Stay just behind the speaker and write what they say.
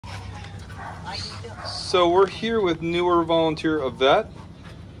So we're here with newer volunteer Yvette,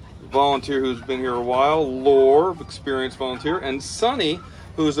 volunteer who's been here a while, Lore, experienced volunteer, and Sunny,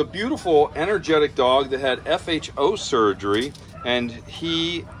 who's a beautiful, energetic dog that had FHO surgery, and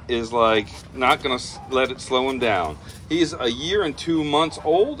he is like not gonna let it slow him down. He's a year and 2 months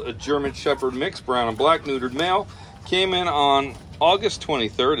old, a German Shepherd mix, brown and black, neutered male. Came in on August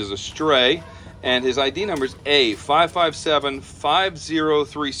 23rd as a stray, and his ID number is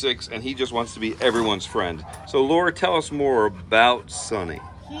A5575036, and he just wants to be everyone's friend. So Laura, tell us more about Sunny.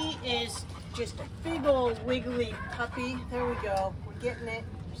 He is just a big old wiggly puppy. There we go. We're getting it.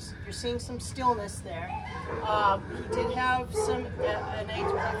 You're seeing some stillness there. He did have an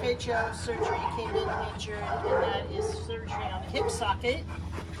FHO surgery, came in injured, and that is surgery on the hip socket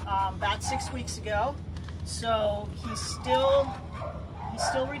about 6 weeks ago. So he's still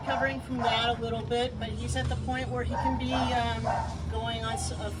recovering from that a little bit, but he's at the point where he can be going on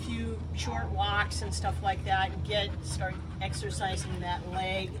a few short walks and stuff like that, and start exercising that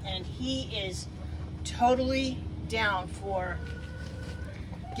leg. And he is totally down for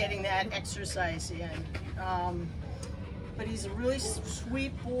getting that exercise in. But he's a really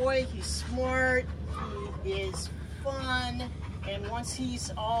sweet boy. He's smart. He is fun. And once he's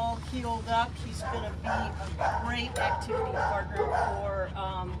all healed up, he's going to be a great activity partner for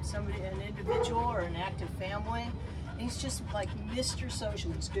an individual or an active family. And he's just like Mr.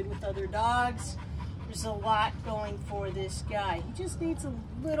 Social. He's good with other dogs. There's a lot going for this guy. He just needs a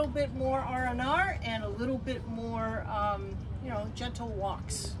little bit more R&R and a little bit more, gentle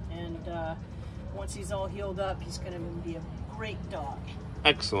walks. And once he's all healed up, he's going to be a great dog.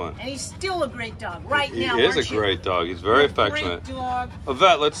 Excellent. And he's still a great dog right now. He is a great dog. He's very affectionate. Great dog.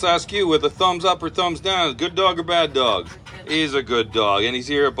 Yvette, let's ask you with a thumbs up or thumbs down, good dog or bad dog? He's a good dog, and he's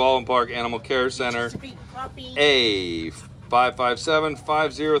here at Baldwin Park Animal Care Center.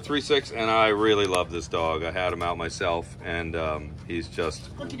 A5575036, and I really love this dog. I had him out myself, and he's just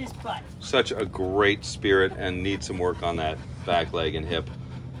look at his butt. Such a great spirit, and needs some work on that back leg and hip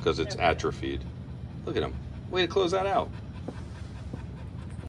because it's atrophied. Look at him. Way to close that out.